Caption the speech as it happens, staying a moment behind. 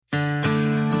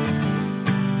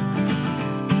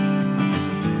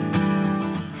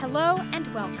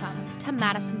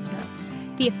Madison's Notes,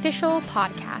 the official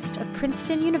podcast of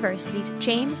Princeton University's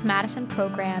James Madison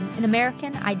Program in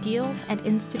American Ideals and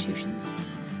Institutions.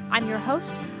 I'm your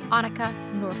host, Annika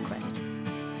Nordquist.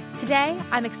 Today,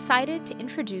 I'm excited to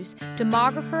introduce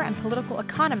demographer and political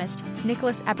economist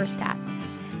Nicholas Eberstadt.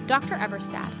 Dr.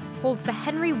 Eberstadt holds the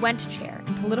Henry Wendt Chair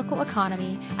in Political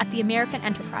Economy at the American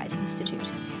Enterprise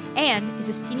Institute and is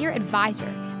a senior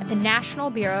advisor at the National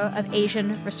Bureau of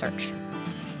Asian Research.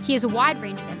 He has a wide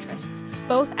range of interests,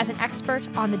 both as an expert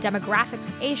on the demographics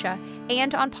of Asia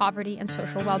and on poverty and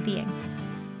social well-being.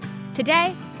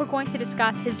 Today, we're going to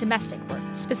discuss his domestic work,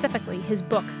 specifically his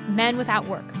book, Men Without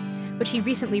Work, which he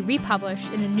recently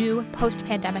republished in a new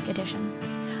post-pandemic edition.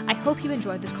 I hope you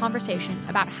enjoyed this conversation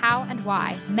about how and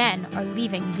why men are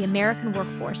leaving the American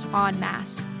workforce en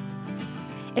masse.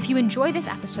 If you enjoy this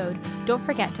episode, don't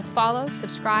forget to follow,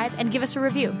 subscribe, and give us a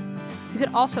review. You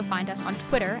can also find us on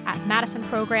Twitter at Madison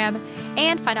Program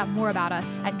and find out more about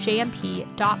us at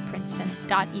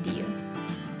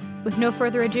jmp.princeton.edu. With no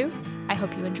further ado, I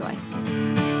hope you enjoy.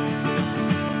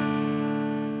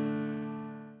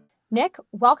 Nick,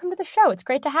 welcome to the show. It's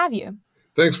great to have you.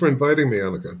 Thanks for inviting me,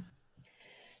 Annika.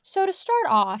 So to start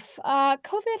off,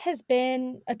 COVID has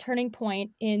been a turning point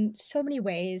in so many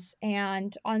ways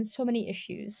and on so many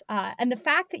issues. And the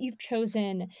fact that you've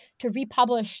chosen to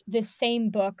republish this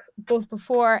same book both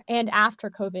before and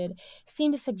after COVID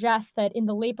seem to suggest that in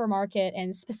the labor market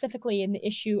and specifically in the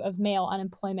issue of male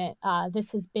unemployment,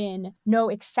 this has been no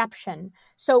exception.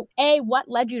 So A, what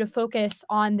led you to focus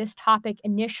on this topic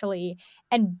initially?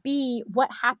 And B, what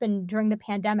happened during the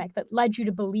pandemic that led you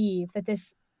to believe that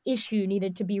this issue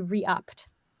needed to be re-upped?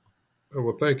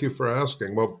 Well, thank you for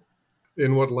asking. Well,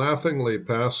 in what laughingly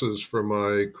passes for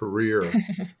my career,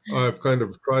 I've kind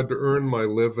of tried to earn my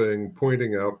living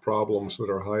pointing out problems that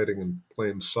are hiding in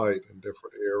plain sight in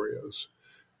different areas.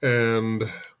 And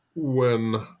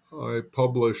when I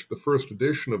published the first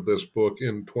edition of this book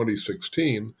in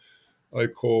 2016, I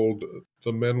called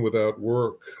The Men Without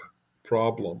Work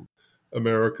Problem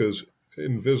America's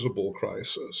invisible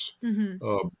crisis. Mm-hmm.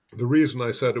 The reason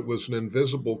I said it was an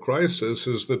invisible crisis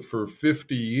is that for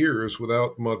 50 years,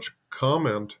 without much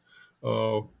comment,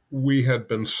 we had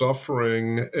been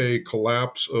suffering a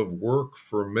collapse of work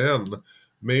for men,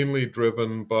 mainly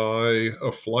driven by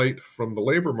a flight from the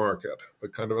labor market, a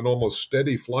kind of an almost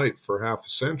steady flight for half a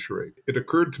century. It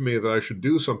occurred to me that I should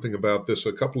do something about this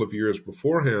a couple of years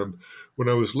beforehand when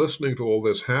I was listening to all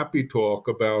this happy talk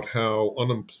about how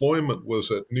unemployment was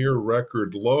at near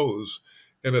record lows.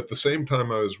 And at the same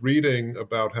time, I was reading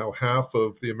about how half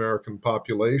of the American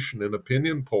population in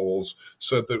opinion polls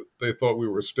said that they thought we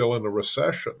were still in a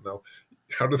recession. Now,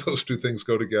 how do those two things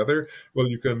go together? Well,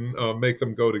 you can make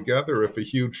them go together if a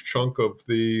huge chunk of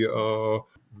the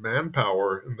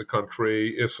manpower in the country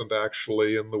isn't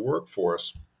actually in the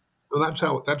workforce. Well, that's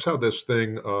how this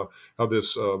thing, how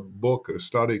this book or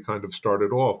study kind of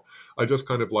started off. I just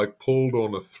kind of like pulled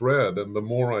on a thread, and the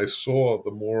more I saw,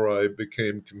 the more I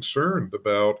became concerned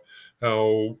about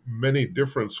how many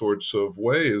different sorts of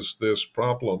ways this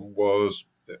problem was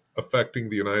affecting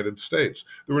the United States.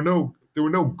 There were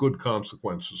no good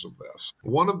consequences of this.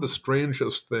 One of the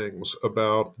strangest things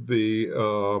about the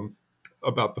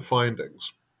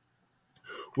findings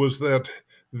was that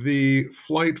the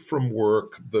flight from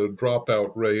work, the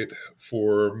dropout rate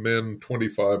for men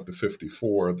 25 to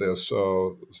 54, this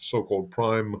so-called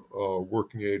prime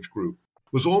working age group,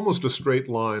 was almost a straight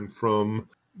line from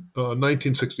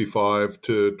 1965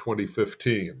 to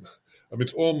 2015. I mean,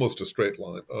 it's almost a straight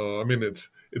line.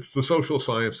 It's the social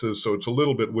sciences, so it's a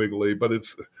little bit wiggly, but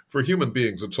it's for human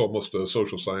beings, it's almost a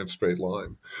social science straight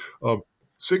line.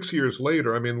 6 years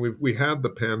later, we had the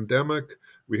pandemic,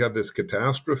 we had this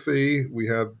catastrophe, we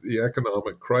had the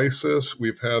economic crisis,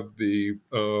 we've had the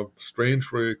strange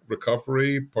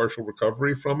partial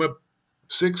recovery from it.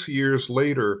 6 years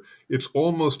later, it's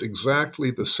almost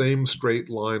exactly the same straight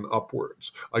line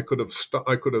upwards. I could have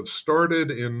started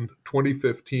in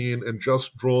 2015 and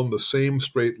just drawn the same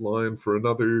straight line for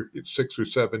another 6 or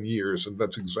 7 years, and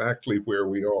that's exactly where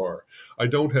we are. I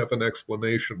don't have an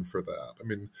explanation for that. I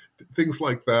mean, things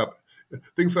like that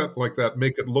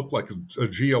make it look like a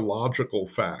geological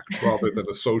fact rather than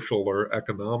a social or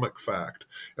economic fact.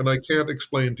 And I can't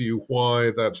explain to you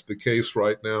why that's the case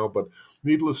right now, but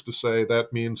needless to say,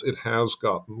 that means it has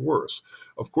gotten worse.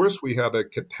 Of course, we had a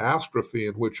catastrophe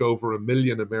in which over 1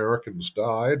 million Americans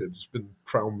died. It's been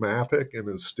traumatic and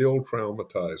is still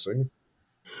traumatizing.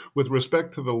 With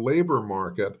respect to the labor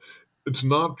market, it's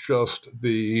not just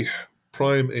the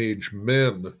prime age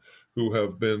men who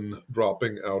have been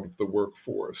dropping out of the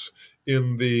workforce.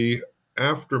 In the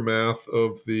aftermath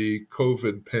of the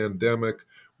COVID pandemic,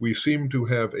 we seem to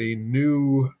have a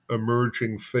new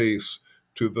emerging face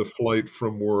to the flight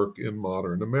from work in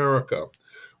modern America.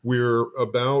 We're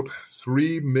about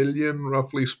 3 million,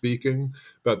 roughly speaking,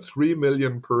 about 3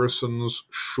 million persons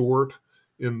short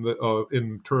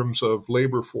in terms of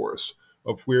labor force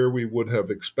of where we would have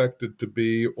expected to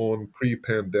be on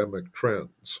pre-pandemic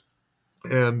trends.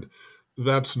 And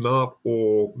that's not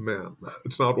all men.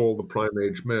 It's not all the prime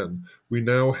age men. We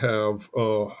now have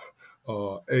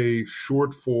a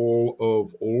shortfall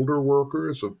of older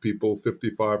workers, of people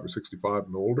 55 or 65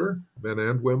 and older, men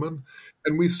and women.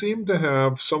 And we seem to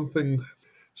have something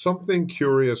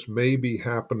curious may be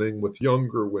happening with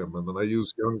younger women, and I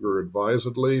use younger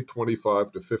advisedly,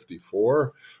 25 to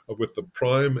 54. With the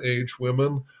prime age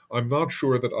women, I'm not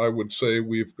sure that I would say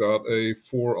we've got a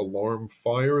four-alarm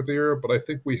fire there, but I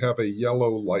think we have a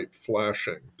yellow light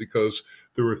flashing because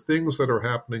there are things that are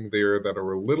happening there that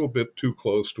are a little bit too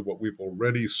close to what we've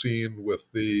already seen with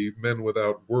the men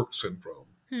without work syndrome.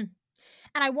 Hmm.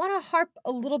 And I want to harp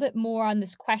a little bit more on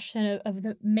this question of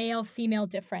the male female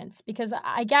difference, because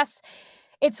I guess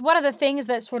it's one of the things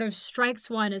that sort of strikes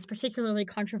one as particularly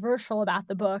controversial about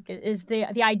the book is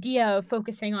the idea of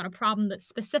focusing on a problem that's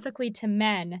specifically to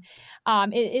men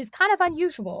is kind of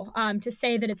unusual to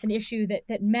say that it's an issue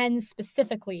that men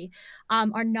specifically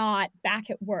are not back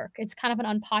at work. It's kind of an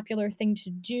unpopular thing to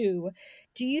do.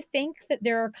 Do you think that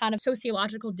there are kind of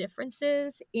sociological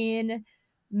differences in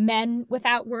men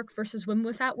without work versus women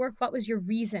without work? What was your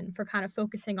reason for kind of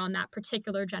focusing on that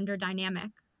particular gender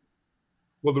dynamic?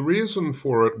 Well, the reason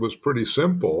for it was pretty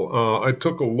simple. I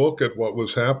took a look at what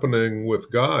was happening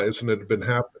with guys, and there'd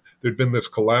been this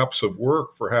collapse of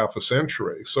work for half a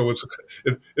century. So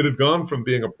it had gone from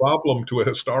being a problem to a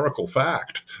historical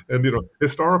fact. And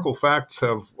historical facts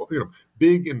have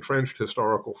big entrenched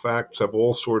historical facts have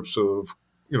all sorts of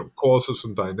causes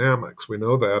and dynamics. We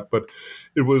know that, but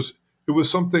it was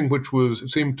something which it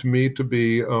seemed to me to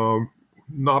be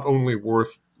not only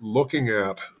worth looking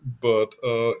at, but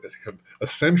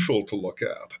essential to look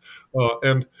at.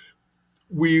 And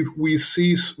we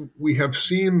have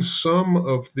seen some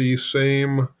of the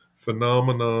same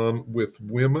phenomenon with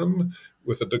women,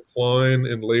 with a decline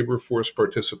in labor force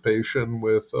participation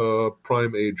with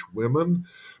prime age women.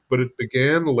 But it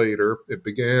began later. It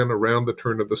began around the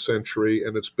turn of the century,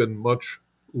 and it's been much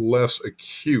less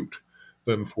acute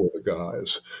than for the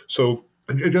guys. So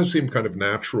it does seem kind of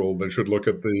natural they should look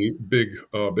at the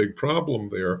big problem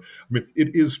there. I mean,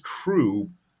 it is true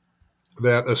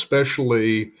that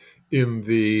especially in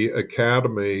the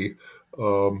academy,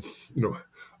 um, you know,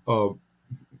 uh,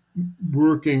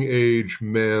 working age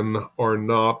men are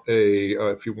not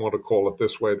if you want to call it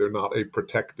this way, they're not a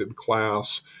protected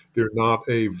class. They're not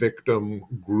a victim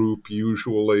group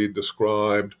usually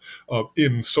described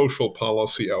in social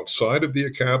policy outside of the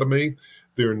academy.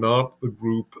 They're not the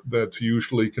group that's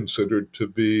usually considered to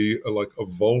be like a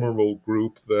vulnerable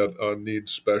group that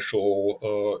needs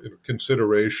special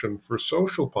consideration for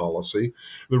social policy.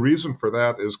 The reason for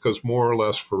that is because more or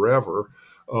less forever,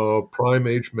 prime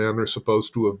age men are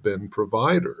supposed to have been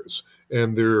providers.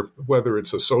 And whether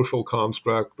it's a social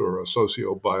construct or a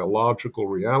socio-biological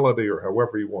reality or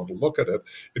however you want to look at it,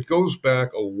 it goes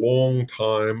back a long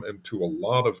time and to a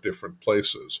lot of different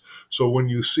places. So when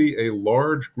you see a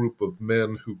large group of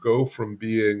men who go from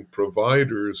being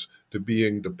providers to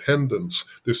being dependents,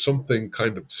 there's something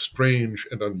kind of strange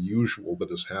and unusual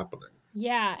that is happening.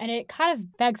 Yeah, and it kind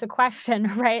of begs a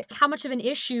question, right? How much of an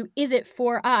issue is it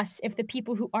for us if the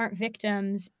people who aren't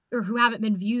victims or who haven't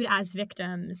been viewed as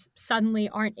victims suddenly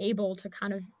aren't able to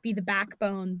kind of be the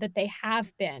backbone that they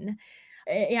have been?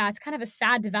 Yeah, it's kind of a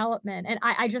sad development. And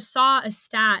I just saw a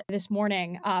stat this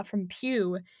morning from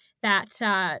Pew that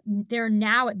there are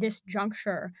now at this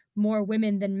juncture more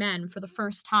women than men for the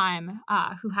first time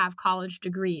who have college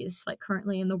degrees, like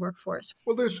currently in the workforce.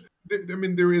 Well, there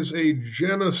is a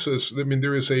genesis. I mean,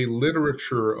 there is a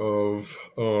literature of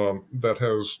that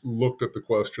has looked at the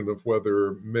question of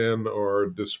whether men are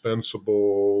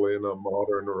dispensable in a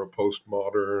modern or a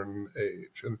postmodern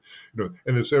age, and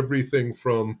it's everything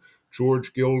from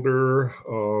George Gilder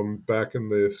back in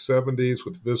the 70s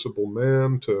with Visible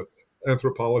Man to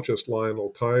anthropologist Lionel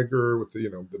Tiger with the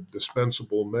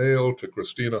dispensable male to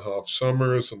Christina Hoff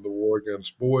Sommers and the war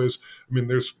against boys. I mean,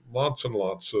 there's lots and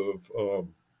lots of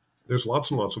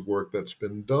work that's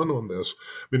been done on this.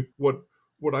 I mean, what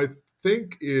I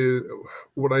think is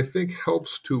what I think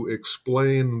helps to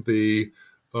explain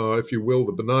if you will,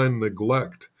 the benign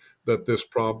neglect that this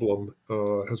problem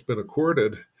has been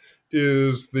accorded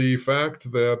is the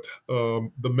fact that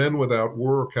the men without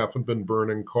work haven't been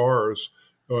burning cars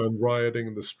and rioting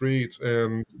in the streets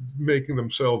and making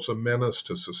themselves a menace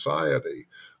to society.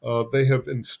 They have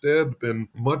instead been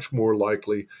much more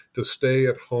likely to stay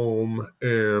at home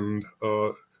and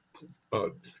uh,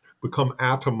 become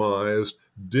atomized,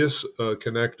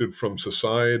 disconnected from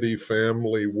society,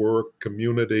 family, work,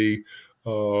 community,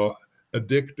 uh,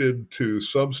 addicted to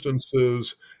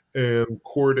substances, and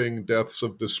courting deaths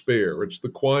of despair. It's the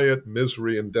quiet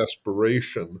misery and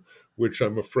desperation, which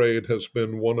I'm afraid has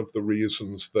been one of the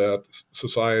reasons that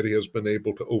society has been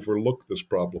able to overlook this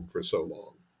problem for so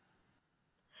long.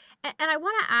 And I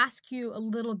want to ask you a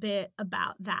little bit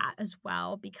about that as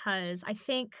well, because I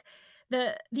think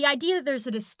the idea that there's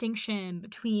a distinction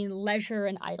between leisure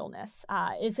and idleness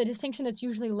is a distinction that's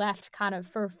usually left kind of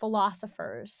for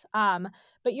philosophers.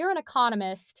 But you're an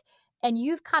economist, and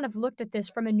you've kind of looked at this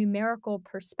from a numerical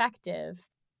perspective.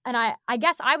 And I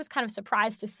guess I was kind of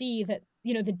surprised to see that,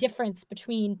 the difference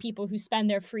between people who spend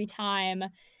their free time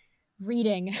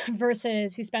reading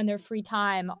versus who spend their free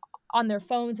time on their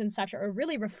phones and such are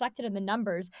really reflected in the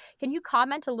numbers. Can you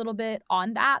comment a little bit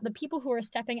on that? The people who are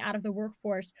stepping out of the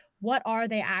workforce, what are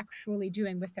they actually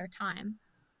doing with their time?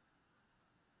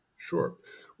 Sure.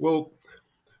 Well,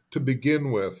 to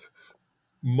begin with,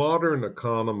 modern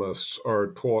economists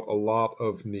are taught a lot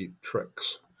of neat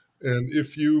tricks. And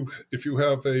if you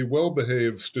have a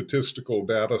well-behaved statistical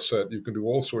data set, you can do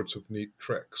all sorts of neat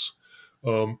tricks.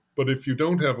 But if you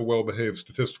don't have a well-behaved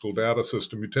statistical data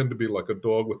system, you tend to be like a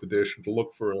dog with a dish and to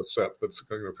look for a set that's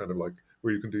kind of like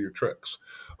where you can do your tricks.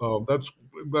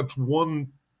 That's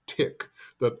one tick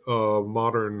that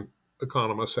modern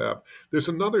economists have. There's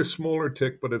another smaller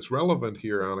tick, but it's relevant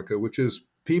here, Annika, which is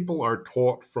people are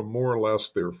taught from more or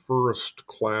less their first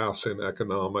class in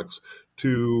economics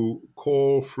to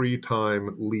call free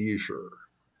time leisure.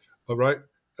 All right.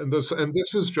 And this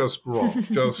is just wrong,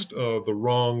 just the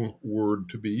wrong word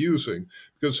to be using,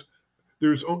 because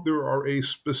there are a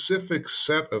specific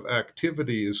set of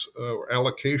activities or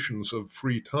allocations of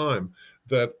free time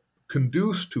that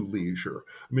conduce to leisure.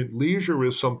 I mean, leisure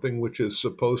is something which is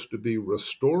supposed to be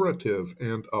restorative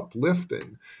and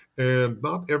uplifting, and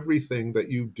not everything that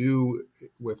you do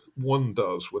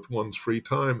does with one's free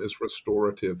time is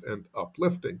restorative and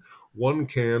uplifting. One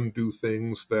can do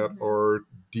things that Mhm. are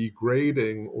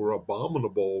degrading or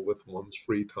abominable with one's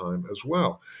free time as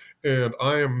well. And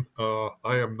I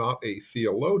am not a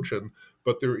theologian,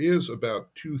 but there is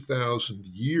about 2,000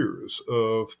 years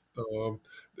of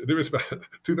there is about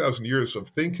 2,000 years of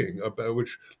thinking about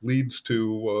which leads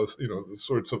to the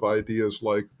sorts of ideas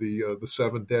like the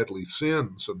seven deadly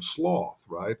sins and sloth,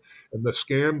 right, and the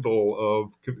scandal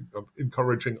of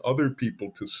encouraging other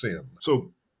people to sin.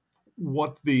 So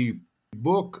what the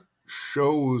book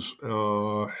shows,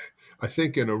 I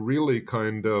think, in a really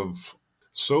kind of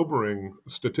sobering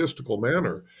statistical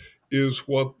manner, is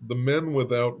what the men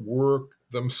without work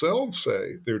themselves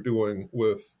say they're doing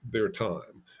with their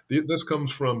time. This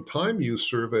comes from time use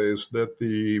surveys that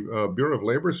the Bureau of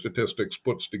Labor Statistics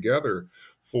puts together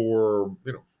for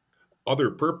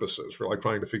other purposes, for like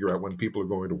trying to figure out when people are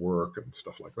going to work and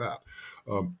stuff like that.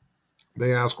 Um,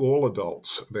 they ask all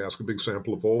adults. They ask a big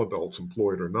sample of all adults,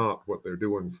 employed or not, what they're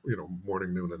doing,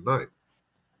 morning, noon, and night.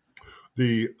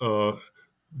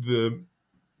 The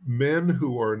men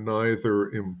who are neither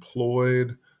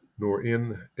employed nor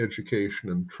in education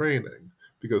and training,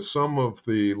 because some of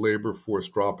the labor force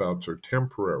dropouts are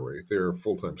temporary, they're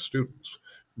full-time students.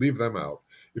 Leave them out.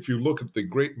 If you look at the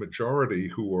great majority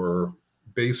who are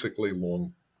basically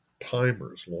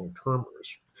long-timers,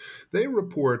 long-termers, they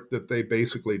report that they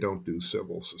basically don't do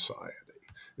civil society.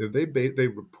 They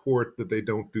report that they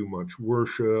don't do much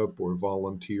worship or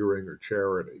volunteering or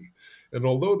charity. And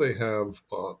although they have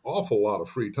an awful lot of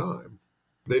free time,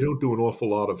 they don't do an awful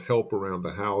lot of help around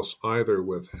the house, either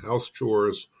with house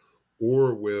chores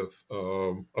or with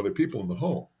other people in the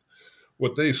home.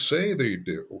 What they say they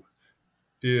do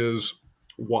is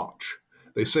watch.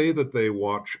 They say that they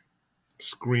watch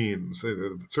screens.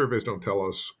 The surveys don't tell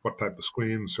us what type of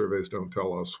screens. Surveys don't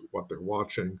tell us what they're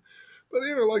watching. But,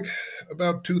 like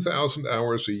about 2,000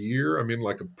 hours a year. I mean,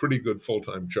 like a pretty good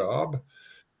full-time job.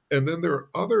 And then there are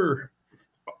other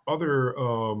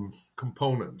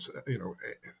components,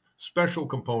 special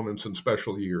components and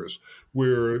special years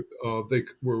where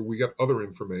we get other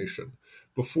information.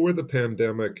 Before the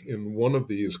pandemic, in one of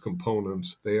these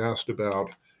components, they asked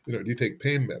about, do you take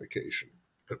pain medication?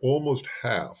 And almost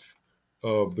half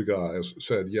of the guys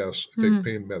said, yes, I take Hmm.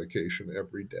 pain medication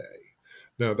every day.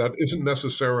 Now, that isn't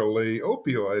necessarily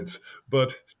opioids,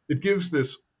 but it gives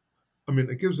this a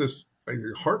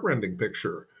heartrending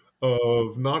picture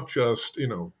of not just,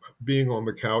 being on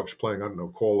the couch playing, I don't know,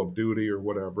 Call of Duty or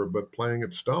whatever, but playing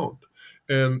it stoned.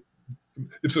 And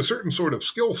it's a certain sort of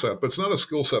skill set, but it's not a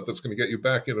skill set that's going to get you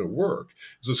back into work.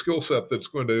 It's a skill set that's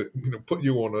going to, put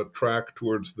you on a track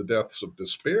towards the depths of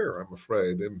despair, I'm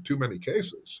afraid, in too many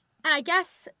cases. And I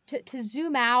guess to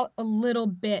zoom out a little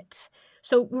bit,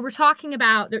 so we were talking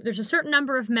about there's a certain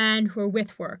number of men who are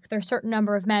with work. There's a certain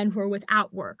number of men who are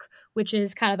without work, which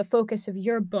is kind of the focus of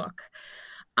your book.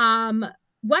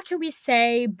 What can we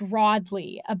say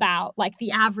broadly about like the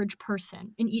average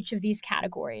person in each of these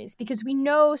categories? Because we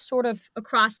know sort of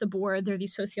across the board, there are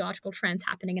these sociological trends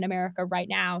happening in America right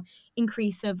now,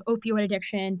 increase of opioid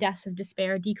addiction, deaths of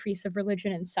despair, decrease of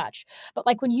religion and such. But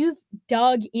like when you've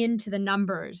dug into the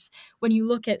numbers, when you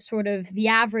look at sort of the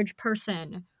average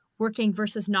person working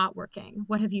versus not working,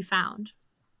 what have you found?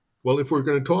 Well, if we're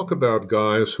going to talk about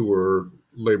guys who are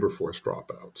labor force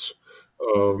dropouts,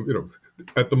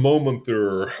 at the moment there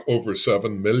are over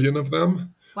 7 million of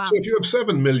them. Wow. So if you have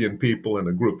 7 million people in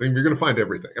a group, then you're going to find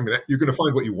everything. I mean, you're going to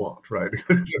find what you want, right?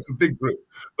 It's a big group.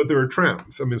 But there are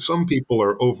trends. I mean, some people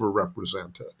are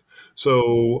overrepresented.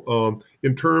 So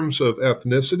in terms of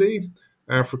ethnicity,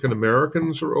 African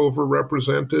Americans are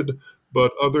overrepresented,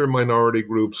 but other minority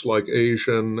groups like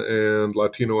Asian and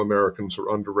Latino Americans are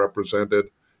underrepresented.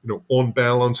 On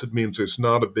balance, it means there's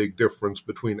not a big difference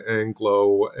between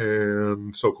Anglo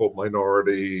and so-called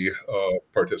minority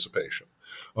participation.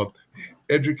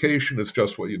 Education is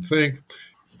just what you'd think.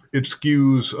 It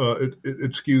skews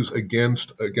it skews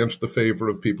against the favor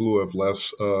of people who have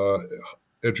less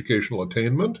educational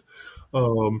attainment.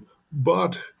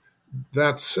 But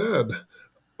that said,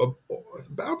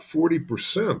 about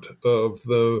 40% of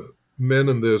the men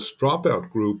in this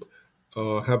dropout group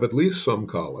have at least some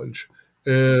college.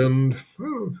 And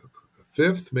a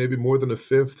fifth, maybe more than a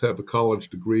fifth, have a college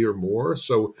degree or more.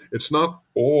 So it's not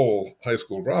all high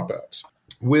school dropouts.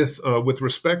 With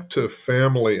respect to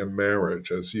family and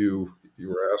marriage, as you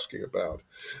were asking about,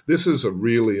 this is a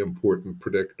really important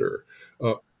predictor.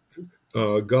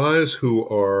 Guys who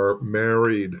are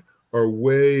married are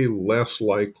way less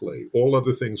likely, all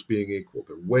other things being equal,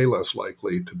 they're way less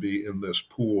likely to be in this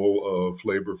pool of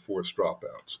labor force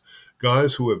dropouts.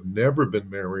 Guys who have never been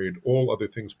married, all other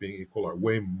things being equal, are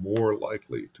way more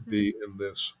likely to be in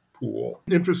this pool.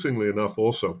 Interestingly enough,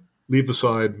 also, leave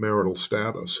aside marital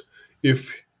status.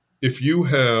 If you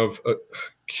have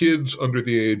kids under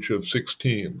the age of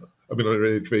 16, under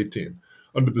the age of 18,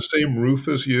 under the same roof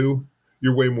as you're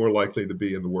way more likely to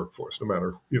be in the workforce, no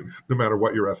matter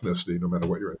what your ethnicity, no matter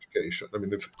what your education. I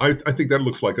mean, I think that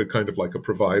looks like a kind of like a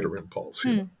provider impulse.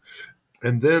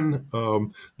 And then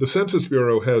the Census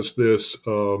Bureau has this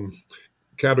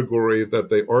category that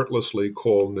they artlessly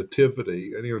call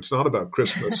nativity. And it's not about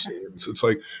Christmas scenes. It's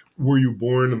like, were you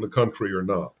born in the country or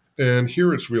not? And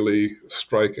here it's really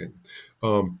striking.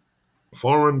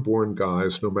 Foreign-born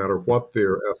guys, no matter what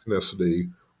their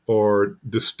ethnicity, are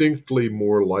distinctly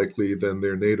more likely than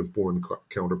their native-born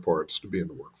counterparts to be in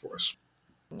the workforce.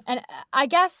 And I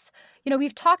guess,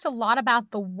 we've talked a lot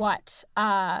about the what.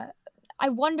 I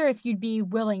wonder if you'd be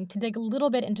willing to dig a little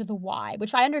bit into the why,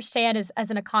 which I understand as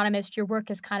an economist, your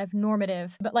work is kind of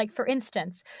normative. But like, for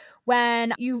instance,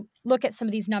 when you look at some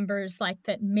of these numbers, like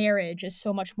that marriage is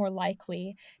so much more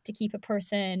likely to keep a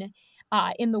person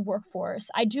in the workforce,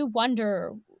 I do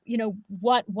wonder,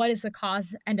 what is the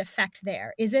cause and effect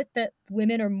there? Is it that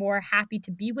women are more happy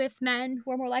to be with men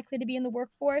who are more likely to be in the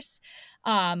workforce?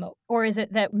 Or is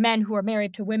it that men who are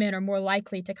married to women are more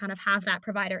likely to kind of have that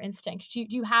provider instinct? Do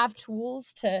you have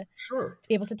tools to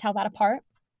be able to tell that apart?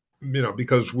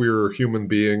 Because we're human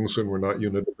beings and we're not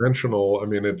unidimensional. I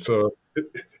mean,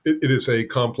 it is a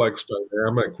complex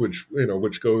dynamic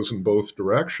which goes in both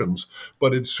directions.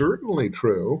 But it's certainly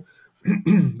true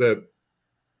that,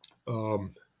 well,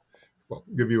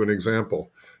 I'll give you an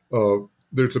example.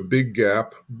 There's a big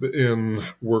gap in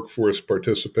workforce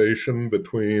participation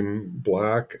between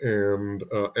Black and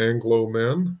Anglo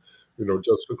men,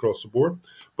 just across the board.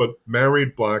 But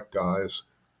married Black guys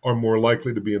are more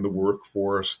likely to be in the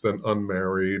workforce than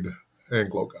unmarried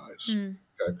Anglo guys.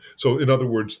 Okay? So in other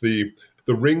words, the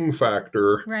ring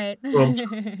factor trumps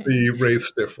the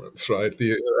race difference, right?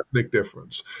 The ethnic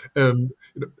difference. And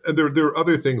there are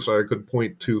other things I could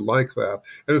point to like that.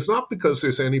 And it's not because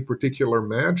there's any particular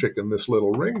magic in this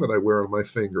little ring that I wear on my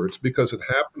finger. It's because it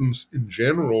happens in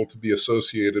general to be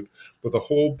associated with a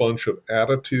whole bunch of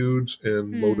attitudes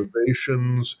and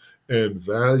motivations and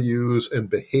values and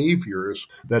behaviors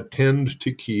that tend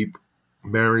to keep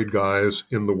married guys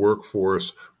in the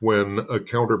workforce when a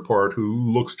counterpart who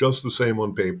looks just the same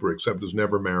on paper except is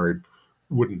never married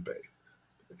wouldn't be.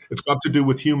 It's got to do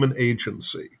with human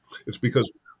agency. It's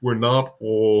because we're not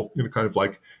all kind of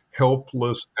like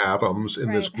helpless atoms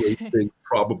in this Right. great big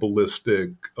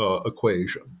probabilistic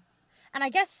equation. And I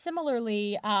guess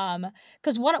similarly,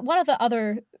 because one of the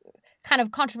other kind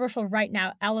of controversial right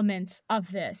now elements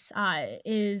of this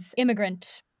is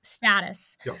immigrant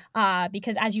status, Yeah.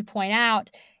 because as you point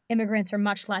out, immigrants are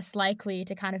much less likely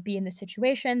to kind of be in this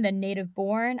situation than native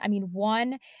born. I mean,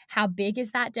 one, how big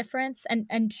is that difference?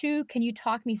 And two, can you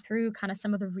talk me through kind of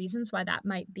some of the reasons why that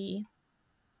might be?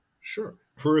 Sure.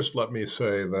 First, let me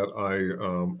say that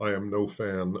I am no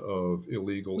fan of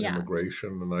illegal Yeah.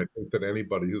 immigration, and I think that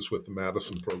anybody who's with the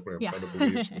Madison program Yeah. kind of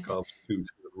believes in the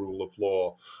Constitution and rule of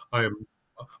law. I am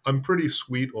I'm pretty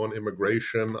sweet on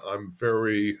immigration. I'm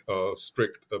very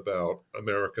strict about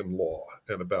American law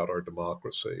and about our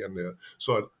democracy, and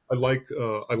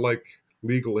I like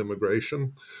legal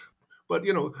immigration. But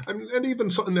and even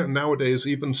nowadays,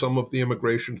 even some of the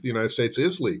immigration to the United States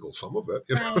is legal. Some of it,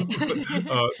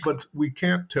 Right. but we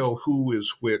can't tell who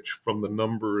is which from the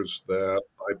numbers that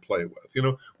I play with.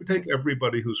 We take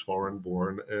everybody who's foreign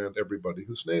born and everybody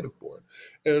who's native born,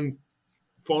 and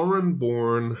foreign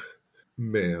born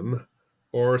men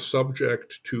are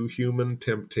subject to human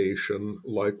temptation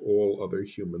like all other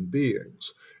human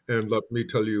beings. And let me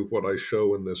tell you what I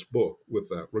show in this book with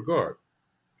that regard.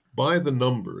 By the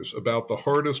numbers, about the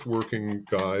hardest working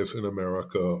guys in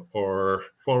America are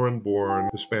foreign born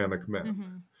Hispanic men.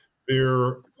 Hmm.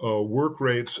 Their work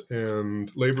rates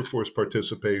and labor force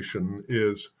participation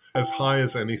is as high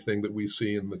as anything that we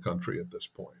see in the country at this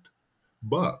point.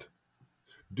 But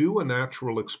do a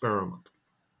natural experiment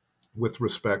with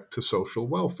respect to social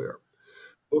welfare.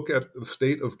 Look at the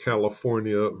state of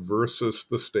California versus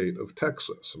the state of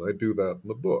Texas, and I do that in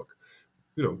the book.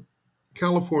 You know,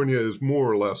 California is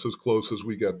more or less as close as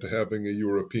we get to having a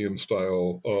European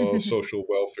style social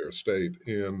welfare state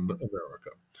in America.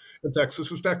 And Texas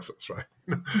is Texas, right?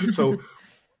 So,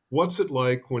 what's it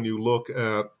like when you look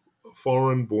at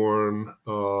foreign born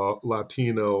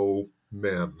Latino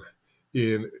men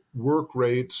in work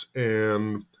rates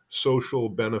and social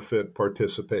benefit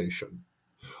participation?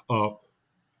 Uh,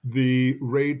 the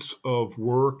rates of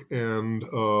work and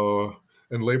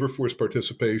labor force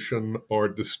participation are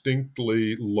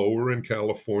distinctly lower in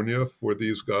California for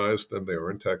these guys than they are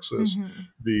in Texas. Hmm.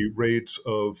 The rates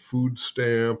of food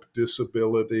stamp,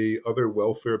 disability, other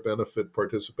welfare benefit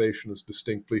participation is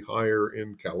distinctly higher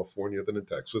in California than in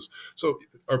Texas. So,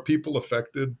 are people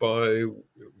affected by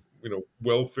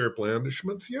welfare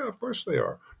blandishments? Yeah, of course they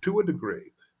are, to a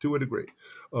degree. To a degree.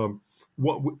 Um,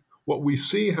 what what we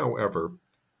see, however,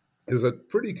 is that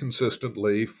pretty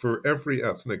consistently for every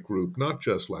ethnic group, not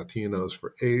just Latinos,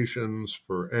 for Asians,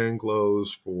 for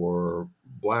Anglos, for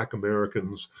Black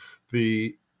Americans,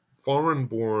 the foreign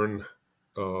born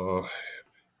uh,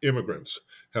 immigrants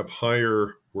have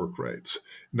higher work rates.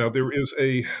 Now, there is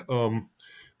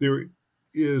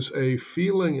a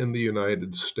feeling in the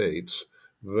United States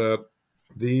that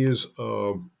these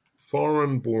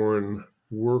foreign born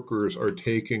workers are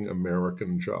taking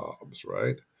American jobs,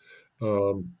 right?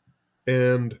 Um,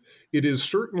 and it is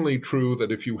certainly true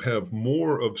that if you have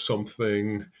more of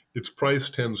something, its price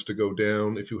tends to go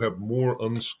down. If you have more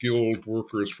unskilled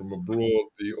workers from abroad,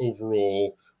 the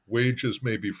overall wages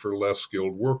maybe for less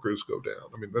skilled workers go down.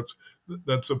 I mean,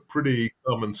 that's a pretty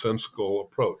commonsensical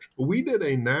approach. But we did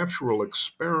a natural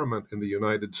experiment in the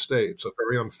United States, a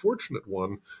very unfortunate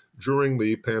one, during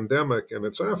the pandemic and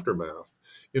its aftermath.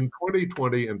 In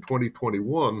 2020 and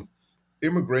 2021,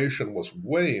 immigration was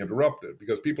way interrupted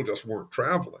because people just weren't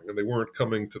traveling and they weren't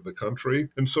coming to the country.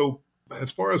 And so,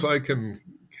 as far as I can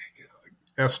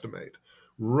estimate,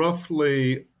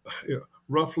 roughly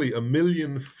roughly a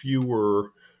million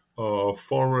fewer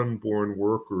foreign-born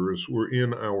workers were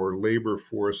in our labor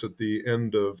force at the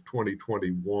end of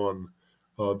 2021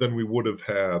 than we would have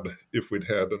had if we'd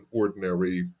had an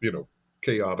ordinary,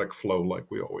 chaotic flow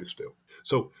like we always do.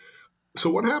 So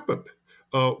what happened?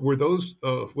 Were those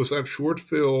Was that short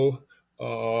fill,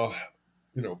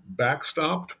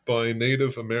 backstopped by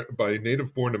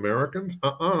native born Americans?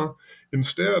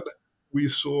 Instead, we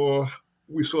saw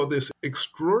we saw this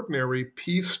extraordinary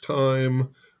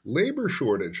peacetime labor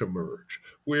shortage emerge,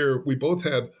 where we both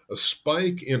had a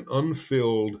spike in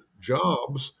unfilled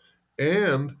jobs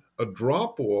and a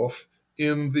drop off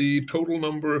in the total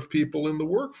number of people in the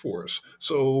workforce.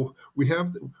 So we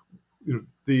have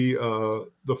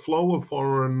the flow of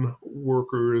foreign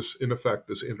workers in effect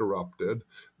is interrupted.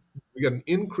 We get an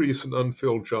increase in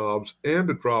unfilled jobs and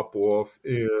a drop off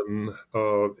in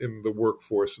the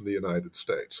workforce in the United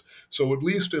States. So at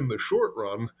least in the short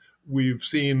run, we've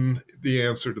seen the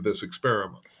answer to this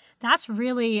experiment. That's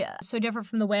really so different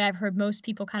from the way I've heard most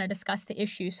people kind of discuss the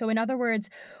issue. So, in other words,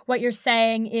 what you're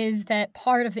saying is that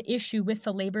part of the issue with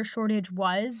the labor shortage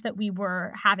was that we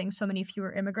were having so many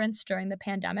fewer immigrants during the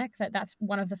pandemic, that's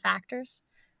one of the factors?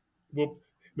 Well,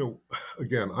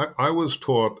 again, I was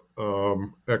taught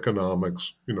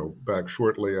economics, back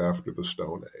shortly after the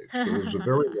Stone Age. So it was a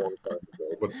very long time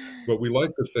ago. But we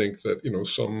like to think that,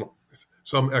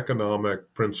 some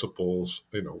economic principles,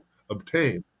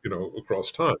 obtain,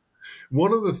 across time.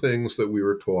 One of the things that we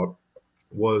were taught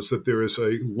was that there is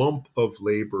a lump of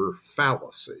labor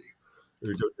fallacy.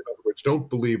 In other words, don't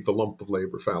believe the lump of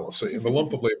labor fallacy. And the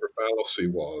lump of labor fallacy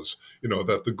was,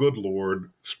 that the good Lord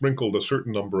sprinkled a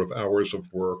certain number of hours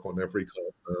of work on every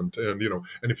continent.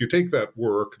 And if you take that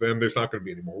work, then there's not going to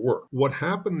be any more work. What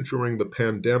happened during the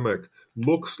pandemic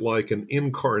looks like an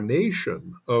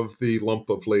incarnation of the lump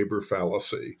of labor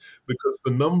fallacy, because the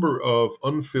number of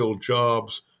unfilled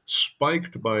jobs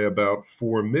spiked by about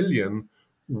 4 million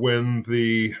when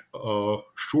the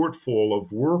shortfall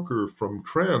of worker from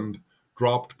trend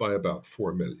dropped by about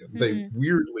 4 million. They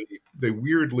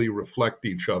weirdly reflect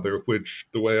each other, which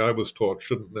the way I was taught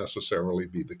shouldn't necessarily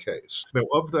be the case. Now,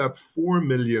 of that 4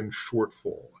 million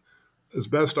shortfall, as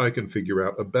best I can figure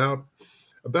out, about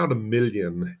 1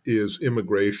 million is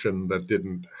immigration that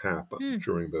didn't happen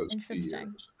during those 2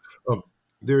 years.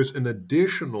 There's an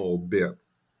additional bit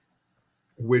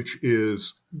which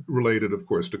is related, of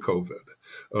course, to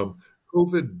COVID.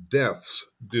 COVID deaths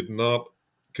did not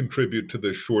contribute to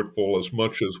this shortfall as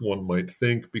much as one might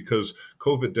think, because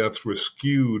COVID deaths were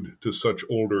skewed to such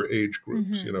older age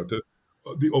groups.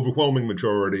 The overwhelming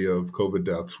majority of COVID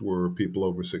deaths were people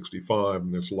over 65,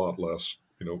 and there's a lot less,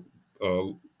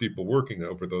 people working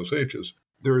over those ages.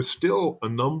 There are still a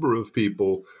number of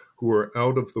people who are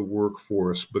out of the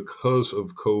workforce because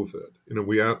of COVID.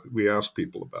 We ask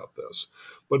people about this,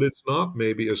 but it's not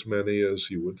maybe as many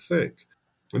as you would think.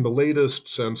 In the latest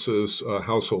census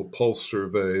household pulse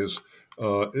surveys,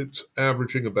 it's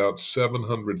averaging about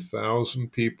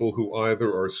 700,000 people who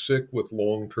either are sick with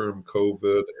long-term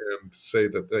COVID and say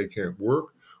that they can't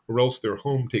work, or else they're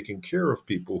home taking care of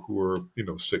people who are,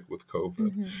 sick with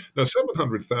COVID. Now,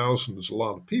 700,000 is a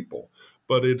lot of people,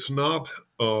 but it's not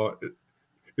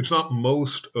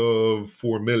most of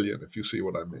 4 million, if you see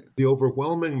what I mean. The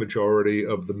overwhelming majority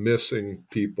of the missing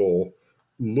people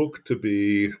look to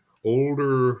be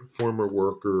older former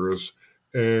workers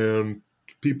and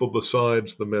people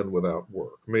besides the men without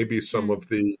work, maybe some of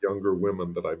the younger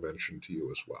women that I mentioned to you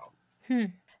as well.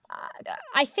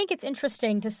 I think it's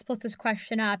interesting to split this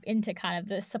question up into kind of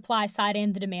the supply side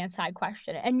and the demand side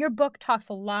question. And your book talks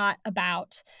a lot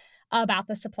about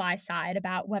the supply side,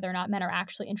 about whether or not men are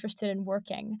actually interested in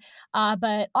working.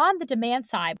 But on the demand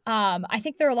side, I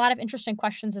think there are a lot of interesting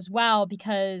questions as well,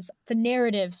 because the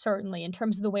narrative, certainly, in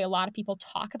terms of the way a lot of people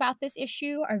talk about this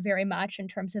issue, are very much in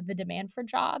terms of the demand for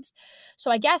jobs.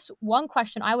 So I guess one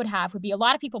question I would have would be, a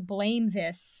lot of people blame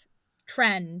this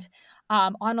trend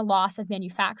on a loss of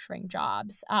manufacturing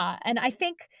jobs. And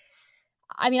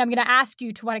I'm going to ask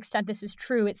you to what extent this is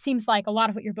true. It seems like a lot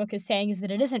of what your book is saying is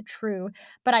that it isn't true.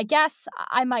 But I guess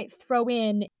I might throw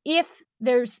in, if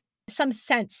there's some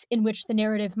sense in which the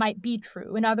narrative might be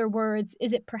true. In other words,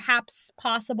 is it perhaps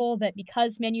possible that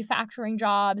because manufacturing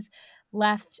jobs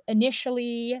left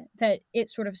initially, that it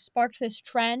sort of sparked this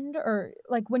trend? Or,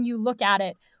 like, when you look at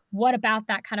it, what about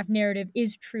that kind of narrative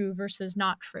is true versus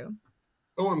not true?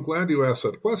 Oh, I'm glad you asked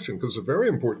that question, because it's a very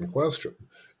important question.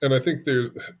 And I think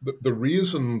the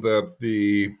reason that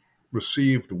the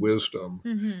received wisdom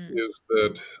is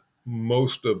that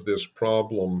most of this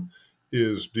problem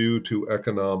is due to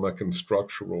economic and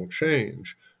structural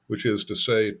change, which is to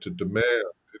say, to demand,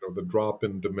 the drop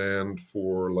in demand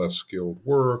for less skilled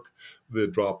work, the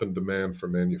drop in demand for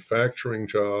manufacturing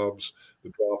jobs,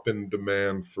 the drop in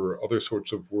demand for other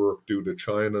sorts of work due to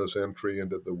China's entry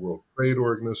into the World Trade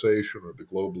Organization or to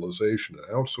globalization and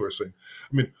outsourcing.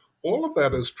 I mean, all of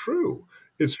that is true.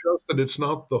 It's just that it's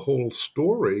not the whole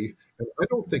story, and I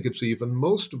don't think it's even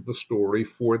most of the story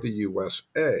for the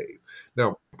USA.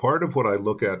 Now, part of what I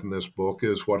look at in this book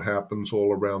is what happens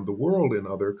all around the world in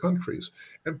other countries,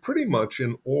 and pretty much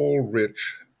in all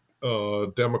rich,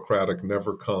 democratic,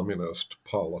 never communist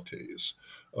polities.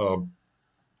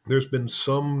 There's been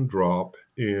some drop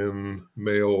in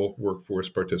male workforce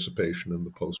participation in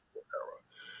the post-war era.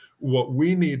 What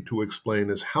we need to explain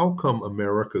is, how come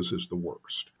America's is the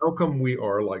worst? How come we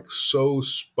are so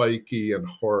spiky and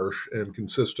harsh and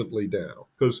consistently down?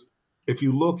 Because if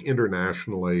you look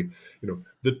internationally,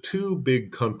 the two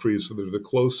big countries that are the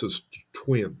closest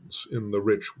twins in the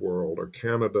rich world are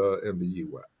Canada and the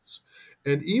US.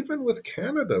 And even with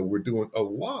Canada, we're doing a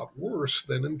lot worse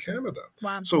than in Canada.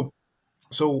 Wow.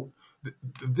 So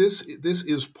this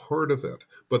is part of it,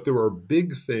 but there are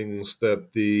big things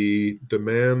that the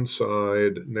demand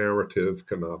side narrative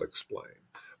cannot explain.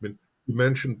 I mean, you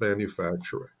mentioned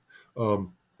manufacturing.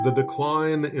 The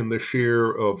decline in the share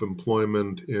of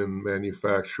employment in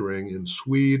manufacturing in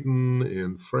Sweden,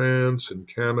 in France, in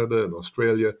Canada, in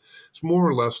Australia is more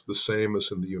or less the same as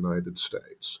in the United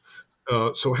States.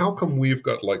 So how come we've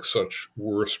got like such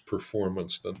worse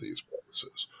performance than these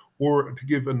places? Or to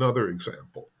give another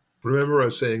example, remember I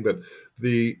was saying that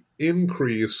the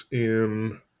increase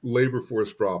in labor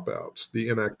force dropouts, the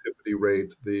inactivity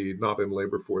rate, the not in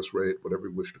labor force rate, whatever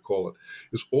you wish to call it,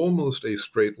 is almost a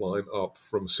straight line up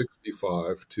from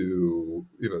 65 to,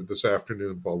 this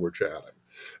afternoon while we're chatting.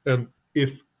 And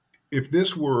if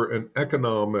this were an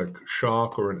economic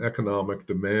shock or an economic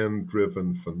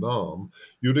demand-driven phenomenon,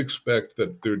 you'd expect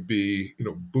that there'd be,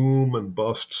 boom and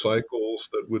bust cycles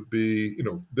that would be,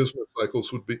 business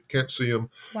cycles would be, can't see them.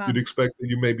 Wow. You'd expect that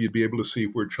you maybe be able to see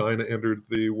where China entered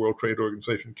the World Trade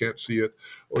Organization, can't see it.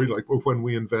 Or when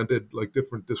we invented like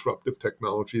different disruptive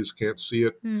technologies, can't see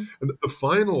it. And the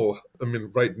final,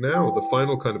 right now, the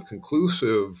final kind of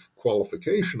conclusive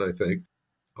qualification, I think,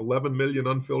 11 million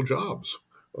unfilled jobs.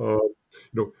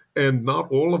 And not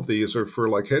all of these are for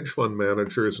like hedge fund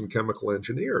managers and chemical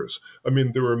engineers.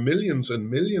 There are millions and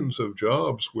millions of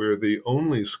jobs where the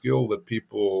only skill that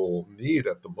people need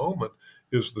at the moment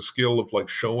is the skill of like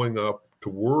showing up to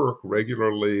work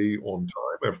regularly on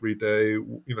time every day,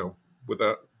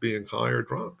 without being high or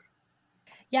drunk.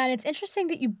 Yeah, and it's interesting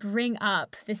that you bring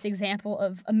up this example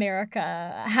of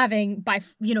America having by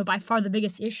far the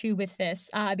biggest issue with this,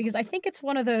 because I think it's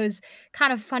one of those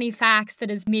kind of funny facts that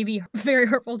is maybe very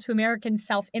hurtful to American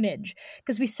self-image,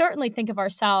 because we certainly think of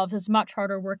ourselves as much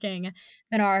harder working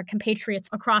than our compatriots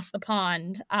across the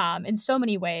pond, in so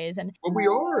many ways. And Well, we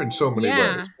are in so many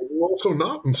yeah, ways, but we're also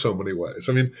not in so many ways.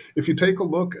 If you take a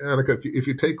look, Annika, if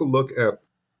you take a look at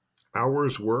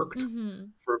hours worked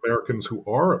for Americans who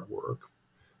are at work,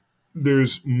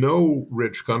 there's no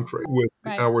rich country with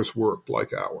right. hours worked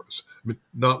like ours.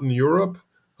 Not in Europe,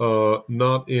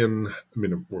 not in,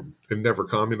 in never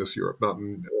communist Europe, not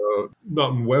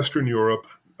in Western Europe,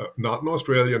 not in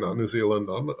Australia, not in New Zealand,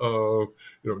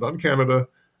 not in Canada,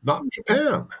 not in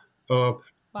Japan. Wow.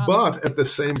 But at the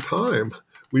same time,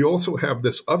 we also have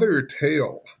this other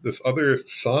tail, this other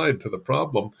side to the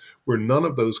problem, where none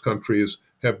of those countries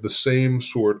have the same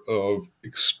sort of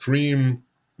extreme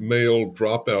male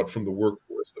dropout from the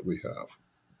workforce that we have.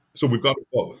 So we've got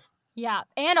both. Yeah,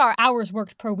 and our hours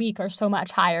worked per week are so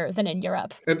much higher than in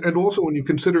Europe. And also when you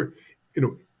consider,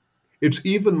 it's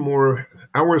even more,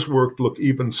 hours worked look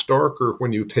even starker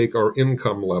when you take our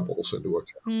income levels into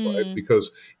account, right?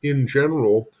 Because in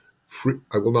general,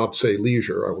 I will not say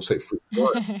leisure, I will say free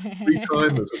time. Free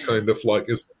time is a kind of like,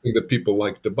 is something that people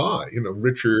like to buy.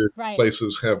 Richer Right.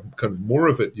 places have kind of more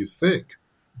of it, you think.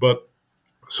 But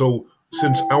so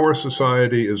since our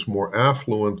society is more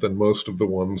affluent than most of the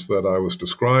ones that I was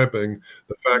describing,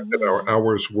 the fact that our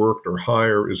hours worked are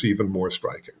higher is even more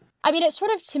striking. It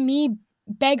sort of, to me,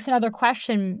 begs another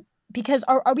question, because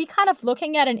are we kind of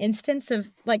looking at an instance of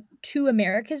like two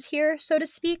Americas here, so to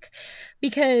speak?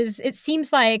 Because it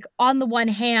seems like on the one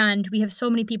hand, we have so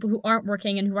many people who aren't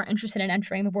working and who are interested in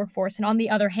entering the workforce. And on the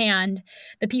other hand,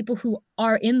 the people who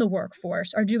are in the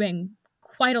workforce are doing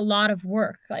quite a lot of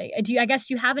work. Like, do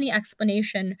you have any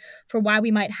explanation for why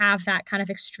we might have that kind of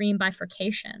extreme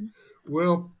bifurcation?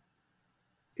 Well,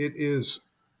 it is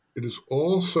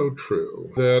also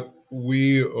true that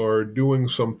we are doing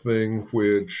something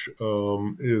which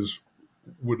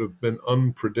would have been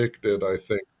unpredicted, I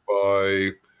think,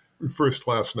 by first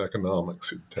class in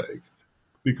economics, you'd take.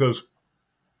 Because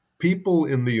people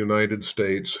in the United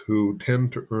States who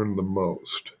tend to earn the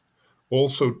most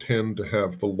also tend to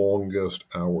have the longest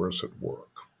hours at work.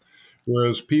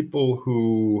 Whereas people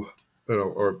who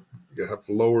have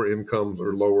lower incomes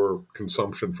or lower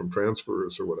consumption from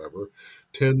transfers or whatever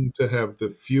tend to have the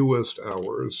fewest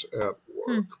hours at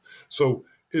work. So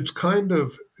it's kind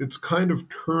of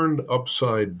turned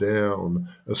upside down,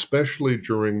 especially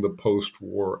during the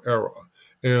post-war era.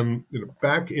 And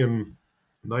back in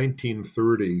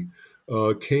 1930,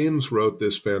 Keynes wrote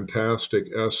this fantastic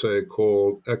essay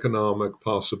called Economic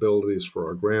Possibilities for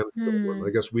Our Grandchildren.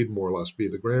 I guess we'd more or less be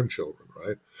the grandchildren,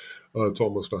 right? It's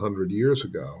almost 100 years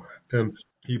ago. And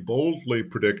he boldly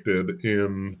predicted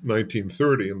in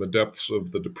 1930, in the depths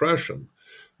of the Depression,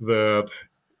 that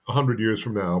 100 years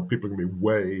from now, people are going to be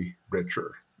way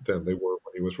richer than they were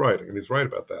when he was writing. And he's right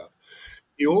about that.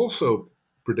 He also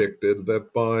predicted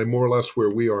that by more or less where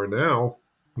we are now,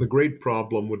 the great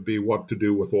problem would be what to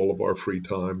do with all of our free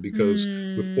time, because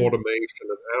with Mm, automation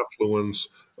and affluence,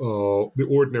 the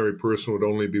ordinary person would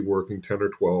only be working 10 or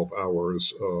 12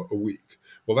 hours a week.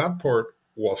 Well, that part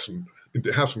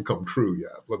it hasn't come true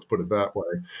yet, let's put it that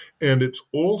way. And it's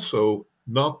also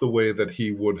not the way that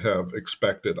he would have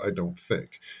expected, I don't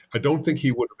think. I don't think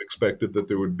he would have expected that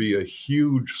there would be a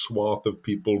huge swath of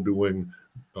people doing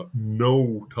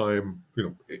no time,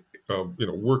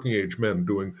 working age men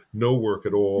doing no work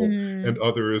at all, and mm.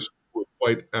 others who are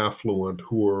quite affluent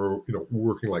who are,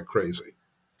 working like crazy.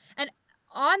 And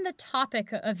on the topic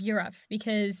of Europe,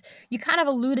 because you kind of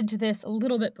alluded to this a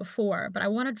little bit before, but I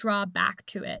want to draw back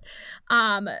to it.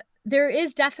 Um, there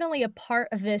is definitely a part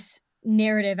of this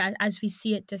narrative, as we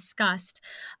see it discussed,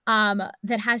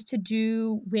 that has to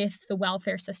do with the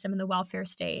welfare system and the welfare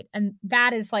state. And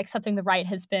that is like something the right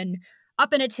has been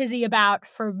up in a tizzy about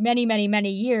for many, many, many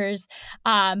years.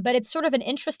 But it's sort of an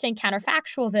interesting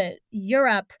counterfactual that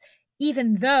Europe,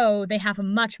 even though they have a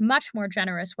much, much more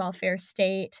generous welfare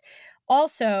state,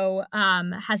 also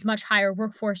has much higher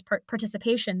workforce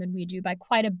participation than we do by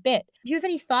quite a bit. Do you have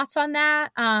any thoughts on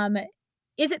that?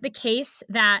 Is it the case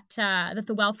that that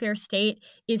the welfare state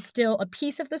is still a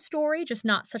piece of the story, just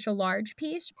not such a large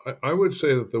piece? I would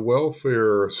say that the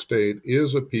welfare state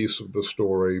is a piece of the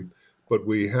story, but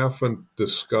we haven't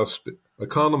discussed it.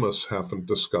 Economists haven't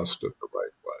discussed it the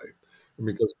right way.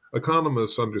 Because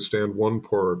economists understand one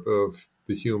part of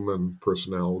the human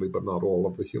personality, but not all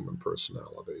of the human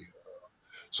personality.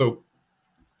 So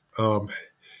um,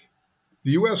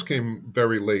 the U.S. came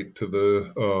very late to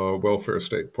the welfare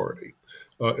state party.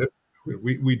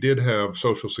 We did have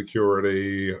Social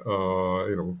Security,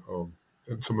 and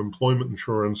some employment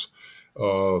insurance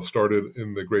started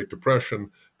in the Great Depression,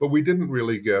 but we didn't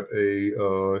really get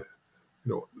the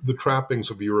trappings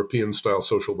of a European-style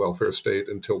social welfare state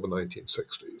until the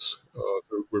 1960s.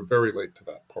 We're very late to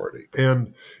that party.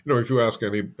 And if you ask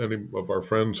any of our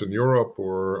friends in Europe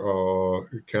or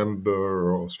Canada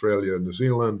or Australia, New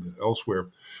Zealand, elsewhere,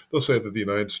 they'll say that the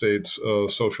United States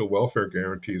social welfare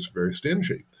guarantee is very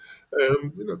stingy.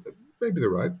 And maybe they're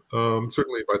right.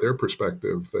 Certainly, by their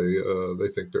perspective, they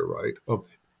think they're right.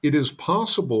 It is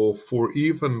possible for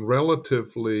even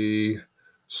relatively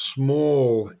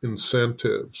small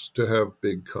incentives to have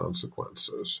big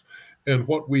consequences. And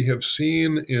what we have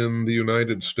seen in the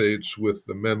United States with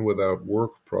the men without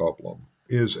work problem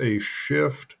is a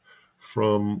shift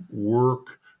from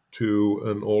work to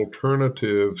an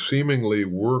alternative, seemingly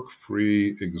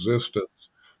work-free existence,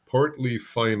 partly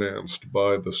financed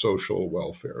by the social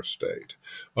welfare state.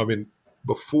 I mean,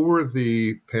 before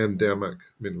the pandemic,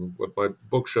 what my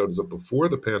book showed is that before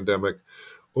the pandemic,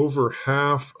 over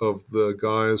half of the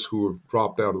guys who have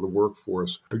dropped out of the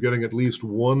workforce are getting at least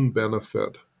one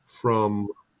benefit from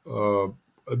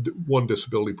one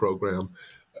disability program.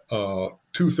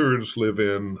 Two-thirds live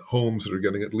in homes that are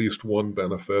getting at least one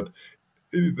benefit.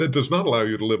 That does not allow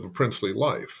you to live a princely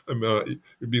life.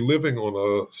 You'd be living on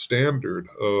a standard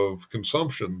of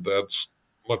consumption that's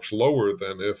much lower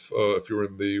than if you're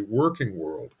in the working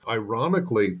world.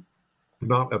 Ironically,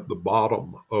 not at the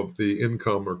bottom of the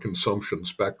income or consumption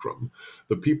spectrum.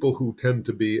 The people who tend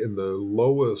to be in the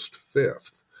lowest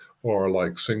fifth are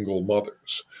like single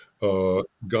mothers.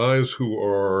 Guys who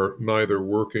are neither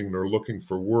working nor looking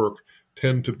for work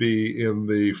tend to be in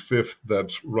the fifth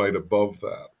that's right above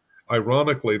that.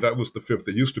 Ironically, that was the fifth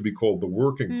that used to be called the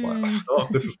working class. Mm.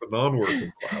 This is the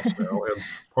non-working class now. And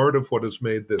part of what has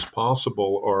made this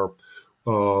possible are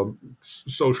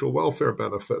social welfare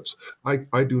benefits.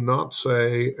 I do not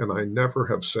say, and I never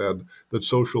have said, that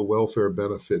social welfare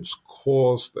benefits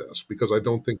cause this, because I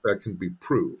don't think that can be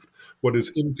proved. What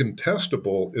is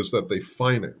incontestable is that they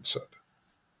finance it.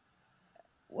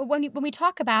 When we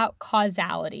talk about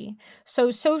causality, so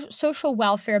social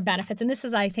welfare benefits, and this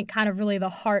is, I think, kind of really the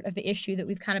heart of the issue that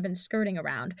we've kind of been skirting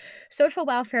around. Social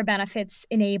welfare benefits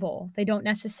enable; they don't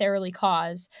necessarily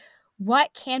cause.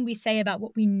 What can we say about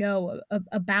what we know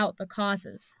about the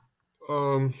causes?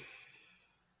 Um,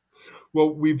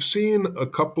 well, we've seen a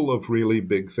couple of really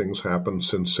big things happen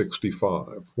since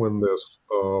 65 when this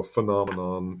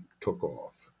phenomenon took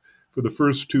off. For the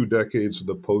first 2 decades of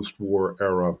the post-war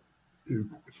era,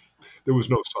 there was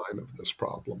no sign of this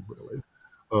problem, really.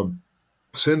 Um,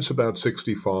 since about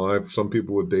 65, some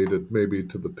people would date it maybe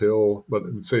to the pill, but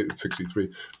say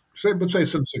 63, say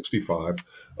since 65,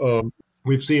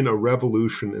 we've seen a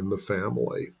revolution in the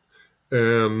family.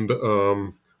 And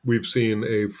we've seen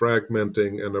a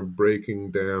fragmenting and a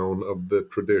breaking down of the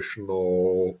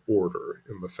traditional order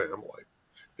in the family.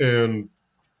 And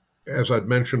as I'd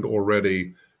mentioned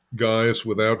already, guys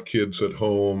without kids at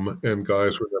home and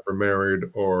guys who are never married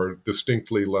are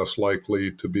distinctly less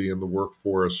likely to be in the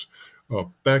workforce.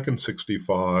 Back in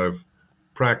 65,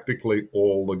 practically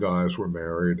all the guys were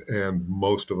married and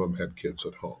most of them had kids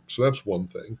at home. So that's one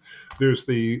thing. There's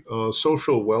the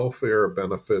social welfare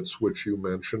benefits, which you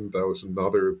mentioned. That was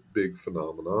another big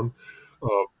phenomenon.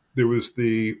 Uh, there was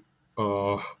the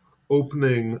uh,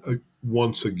 opening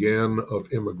once again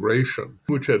of immigration,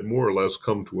 which had more or less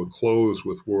come to a close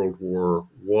with World War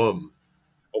I.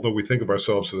 Although we think of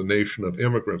ourselves as a nation of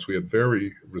immigrants, we had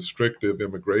very restrictive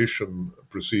immigration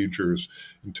procedures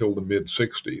until the mid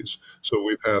 '60s. So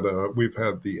we've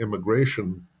had the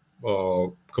immigration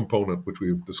component, which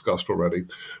we've discussed already.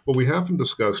 What we haven't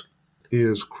discussed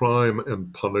is crime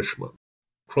and punishment.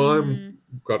 Crime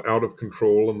got out of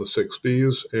control in the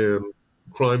 '60s, and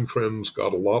crime trends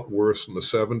got a lot worse in the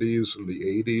 '70s and the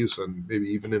 '80s, and maybe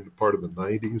even into part of the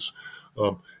 '90s.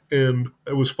 And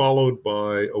it was followed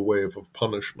by a wave of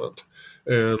punishment.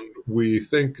 And we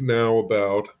think now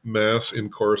about mass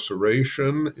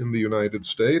incarceration in the United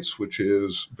States, which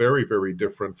is very, very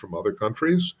different from other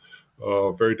countries,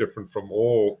 very different from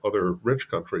all other rich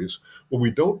countries. What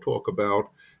we don't talk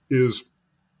about is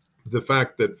the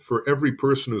fact that for every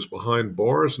person who's behind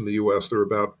bars in the US, there are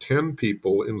about 10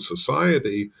 people in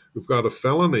society who've got a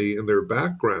felony in their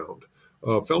background,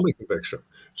 felony conviction.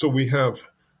 So we have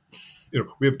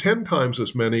 10 times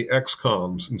as many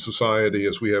ex-cons in society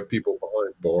as we have people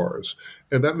behind bars.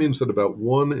 And that means that about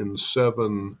 1 in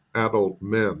 7 adult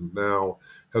men now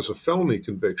has a felony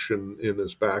conviction in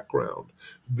his background.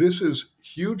 This is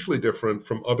hugely different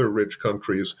from other rich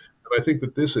countries. And I think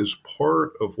that this is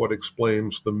part of what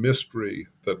explains the mystery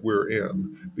that we're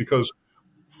in. Because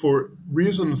for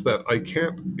reasons that I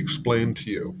can't explain to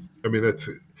you, I mean,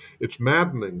 it's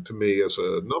maddening to me as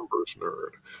a numbers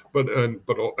nerd,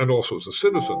 and also as a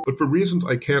citizen. But for reasons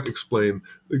I can't explain,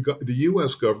 the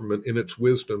U.S. government, in its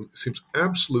wisdom, seems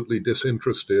absolutely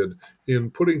disinterested in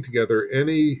putting together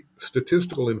any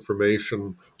statistical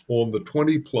information on the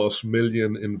 20 plus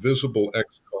million invisible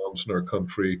ex-cons in our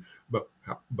country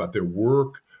about their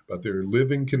work, about their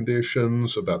living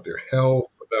conditions, about their health,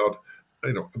 about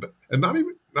and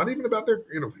not even about their,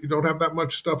 you don't have that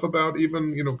much stuff about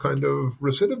even, kind of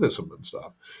recidivism and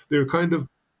stuff. They're kind of,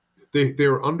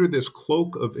 they're under this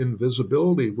cloak of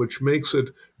invisibility, which makes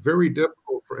it very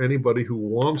difficult for anybody who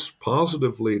wants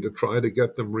positively to try to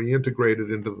get them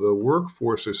reintegrated into the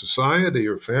workforce or society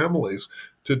or families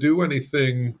to do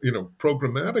anything,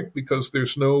 programmatic, because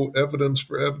there's no evidence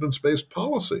for evidence-based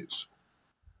policies.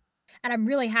 And I'm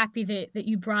really happy that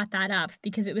you brought that up,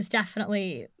 because it was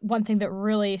definitely one thing that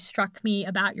really struck me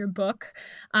about your book,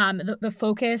 the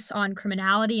focus on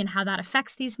criminality and how that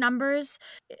affects these numbers.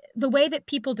 The way that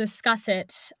people discuss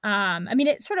it, I mean,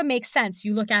 it sort of makes sense.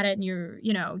 You look at it and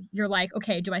you're like,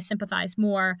 okay, do I sympathize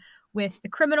more with the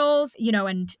criminals,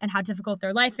 and how difficult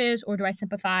their life is, or do I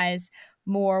sympathize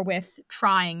more with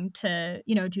trying to,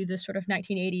 do this sort of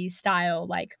 1980s style,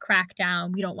 like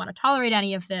crackdown? We don't want to tolerate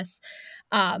any of this.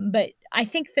 But I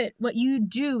think that what you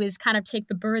do is kind of take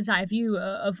the bird's eye view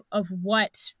of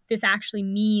what this actually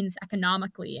means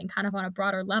economically and kind of on a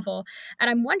broader level. And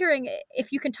I'm wondering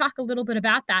if you can talk a little bit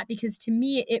about that, because to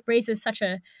me, it raises such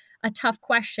a tough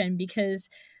question, because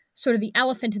sort of the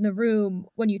elephant in the room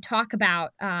when you talk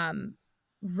about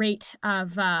rate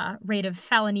of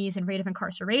felonies and rate of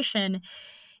incarceration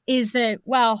is that,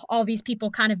 well, all these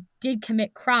people kind of did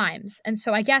commit crimes. And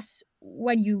so I guess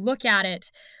when you look at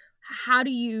it, how do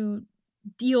you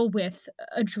deal with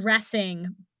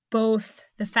addressing both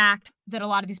the fact that a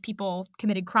lot of these people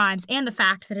committed crimes and the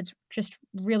fact that it's just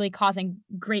really causing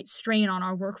great strain on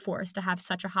our workforce to have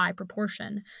such a high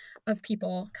proportion of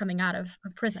people coming out of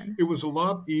prison? It was a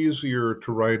lot easier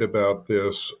to write about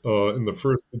this in the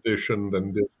first edition than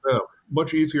it is now.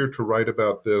 Much easier to write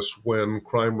about this when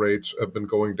crime rates have been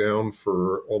going down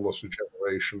for almost a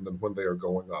generation than when they are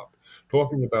going up.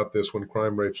 Talking about this when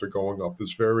crime rates are going up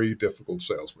is very difficult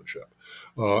salesmanship.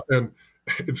 And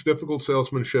it's difficult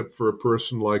salesmanship for a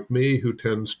person like me who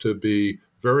tends to be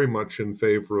very much in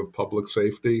favor of public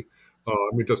safety. I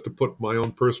mean, just to put my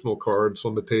own personal cards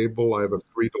on the table, I have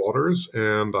 3 daughters,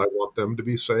 and I want them to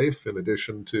be safe in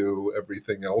addition to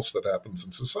everything else that happens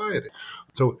in society.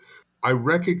 So I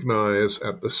recognize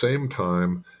at the same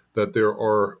time that there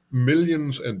are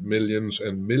millions and millions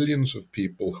and millions of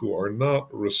people who are not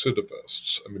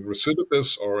recidivists. I mean,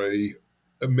 recidivists are a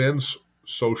immense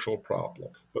social problem.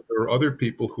 But there are other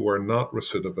people who are not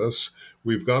recidivists.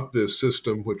 We've got this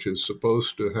system which is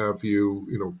supposed to have you,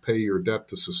 pay your debt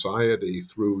to society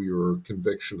through your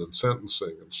conviction and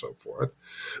sentencing and so forth.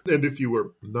 And if you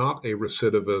are not a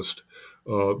recidivist,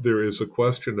 there is a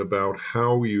question about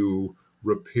how you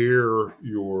repair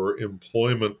your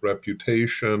employment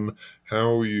reputation,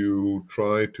 how you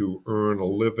try to earn a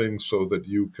living so that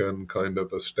you can kind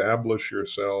of establish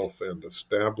yourself and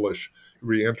establish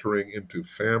re-entering into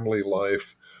family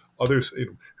life. Others,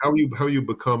 how you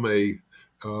become a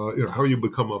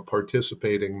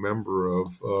participating member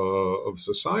of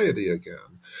society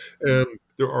again. And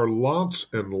there are lots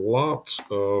and lots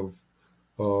of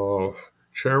uh,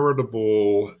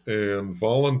 charitable and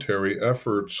voluntary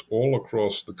efforts all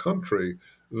across the country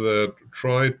that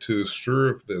try to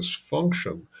serve this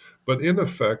function. But in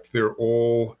effect, they're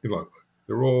all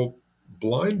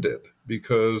blinded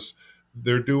because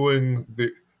they're doing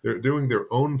they're doing their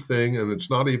own thing, and it's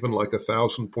not even like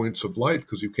 1,000 points of light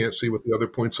because you can't see what the other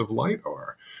points of light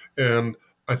are. And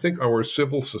I think our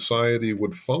civil society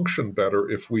would function better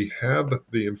if we had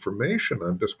the information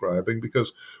I'm describing,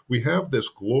 because we have this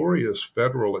glorious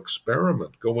federal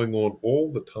experiment going on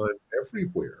all the time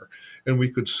everywhere. And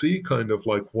we could see kind of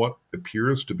like what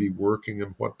appears to be working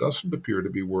and what doesn't appear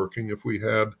to be working if we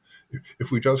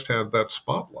just had that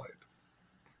spotlight.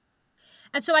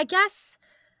 And so I guess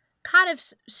kind of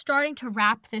starting to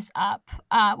wrap this up,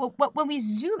 when we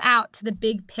zoom out to the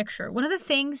big picture, one of the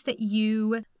things that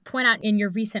you point out in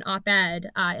your recent op-ed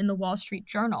in the Wall Street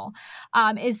Journal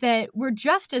is that we're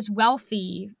just as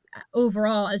wealthy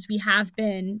overall as we have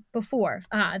been before,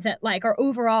 that like our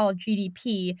overall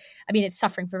GDP, I mean, it's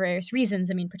suffering for various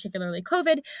reasons, I mean, particularly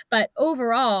COVID, but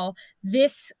overall,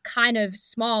 this kind of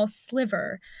small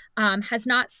sliver has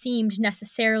not seemed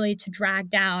necessarily to drag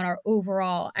down our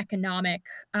overall economic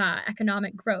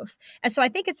growth. And so I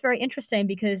think it's very interesting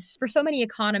because for so many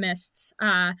economists,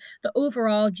 the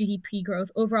overall GDP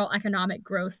growth, overall economic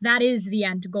growth, that is the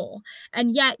end goal.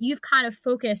 And yet you've kind of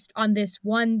focused on this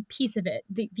one piece of it,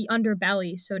 the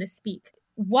underbelly, so to speak.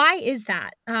 Why is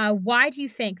that? Why do you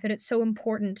think that it's so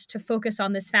important to focus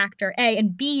on this factor, A?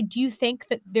 And B, do you think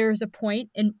that there's a point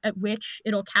at which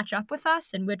it'll catch up with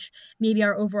us, in which maybe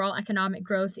our overall economic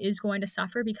growth is going to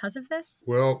suffer because of this?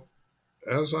 Well,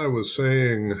 as I was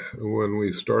saying when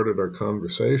we started our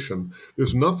conversation,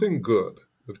 there's nothing good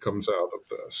that comes out of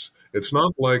this. It's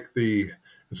not like the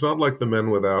men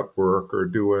without work are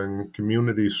doing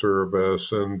community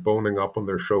service and boning up on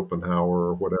their Schopenhauer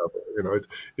or whatever.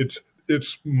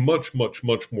 It's much, much,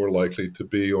 much more likely to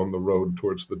be on the road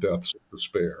towards the depths of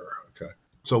despair. Okay,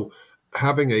 so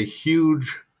having a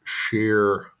huge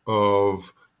share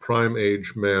of prime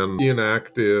age men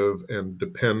inactive and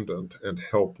dependent and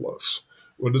helpless.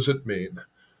 What does it mean?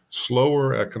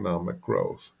 Slower economic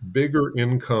growth, bigger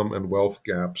income and wealth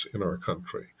gaps in our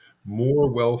country,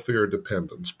 more welfare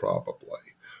dependence probably,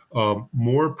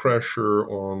 more pressure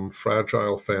on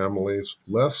fragile families,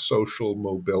 less social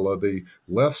mobility,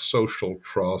 less social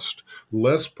trust,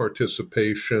 less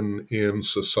participation in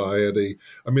society.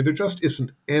 I mean, there just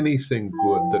isn't anything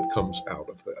good that comes out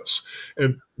of this.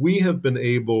 And we have been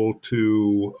able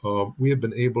to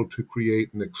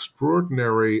create an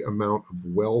extraordinary amount of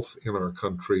wealth in our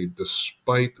country,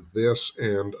 despite this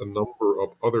and a number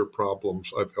of other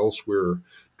problems I've elsewhere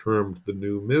termed the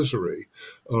new misery.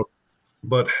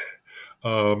 But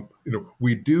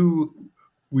we do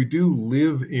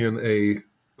live in a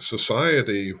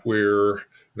society where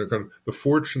kind of the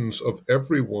fortunes of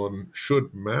everyone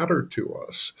should matter to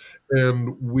us,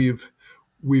 and we've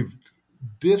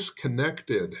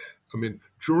disconnected. I mean,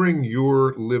 during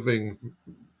your living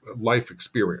life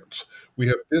experience, we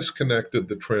have disconnected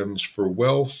the trends for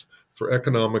wealth, for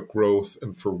economic growth,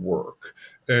 and for work.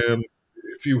 And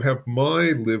if you have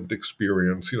my lived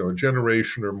experience, a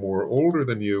generation or more older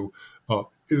than you,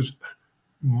 is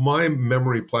my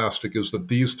memory plastic is that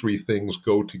these three things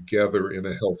go together in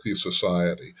a healthy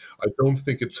society. I don't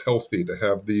think it's healthy to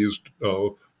have these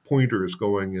pointers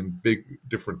going in big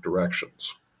different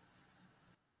directions.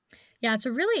 Yeah, it's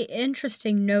a really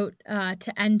interesting note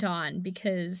to end on,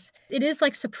 because it is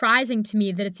like surprising to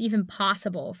me that it's even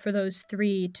possible for those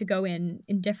three to go in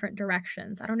different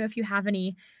directions. I don't know if you have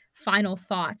any final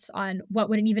thoughts on what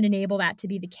would even enable that to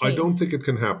be the I don't think case. it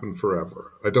can happen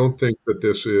forever. I don't think that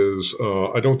this is.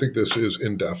 I don't think this is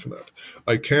indefinite.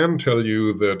 I can tell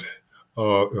you that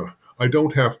I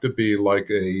don't have to be like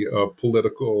a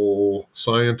political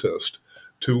scientist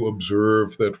to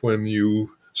observe that when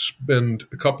you spend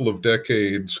a couple of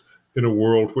decades in a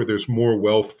world where there's more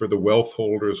wealth for the wealth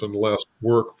holders and less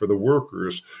work for the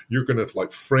workers, you're going to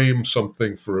like frame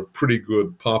something for a pretty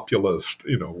good populist,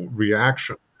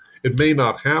 reaction. It may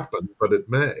not happen, but it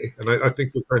may. And I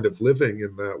think we're kind of living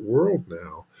in that world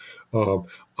now.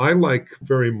 I like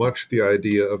very much the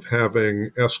idea of having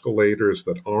escalators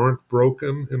that aren't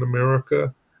broken in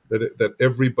America, that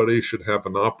everybody should have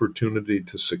an opportunity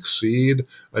to succeed.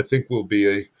 I think we'll be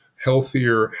a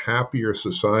healthier, happier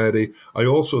society. I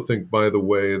also think, by the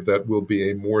way, that we'll be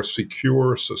a more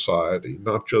secure society,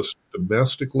 not just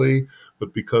domestically,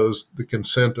 but because the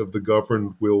consent of the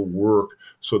governed will work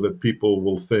so that people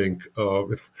will think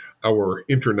our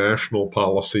international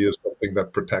policy is something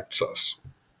that protects us.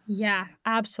 Yeah,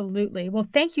 absolutely. Well,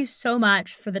 thank you so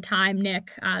much for the time,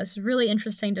 Nick. It's a really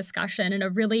interesting discussion and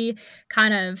a really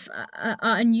kind of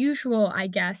unusual, I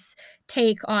guess,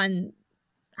 take on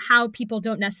how people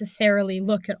don't necessarily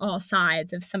look at all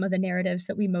sides of some of the narratives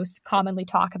that we most commonly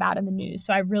talk about in the news.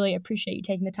 So I really appreciate you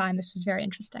taking the time. This was very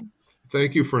interesting.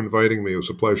 Thank you for inviting me. It was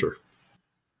a pleasure.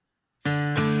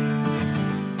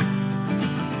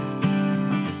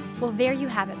 Well, there you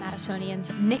have it,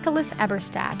 Madisonians. Nicholas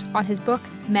Eberstadt on his book,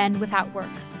 Men Without Work.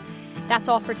 That's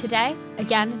all for today.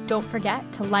 Again, don't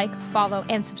forget to like, follow,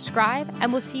 and subscribe,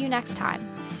 and we'll see you next time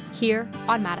here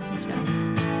on Madison's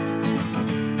Notes.